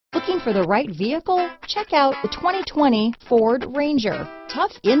Looking for the right vehicle? Check out the 2020 Ford Ranger.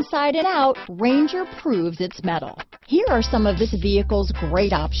 Tough inside and out, Ranger proves its mettle. Here are some of this vehicle's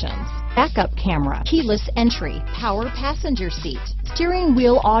great options: backup camera, keyless entry, power passenger seat, steering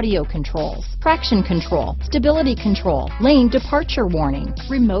wheel audio controls, traction control, stability control, lane departure warning,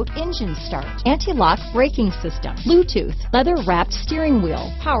 remote engine start, anti-lock braking system, Bluetooth, leather-wrapped steering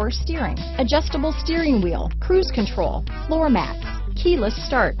wheel, power steering, adjustable steering wheel, cruise control, floor mats, keyless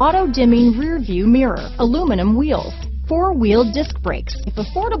start, auto-dimming rear view mirror, aluminum wheels, four-wheel disc brakes. If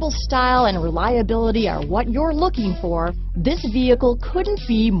affordable style and reliability are what you're looking for, this vehicle couldn't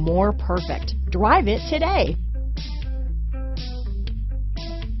be more perfect. Drive it today.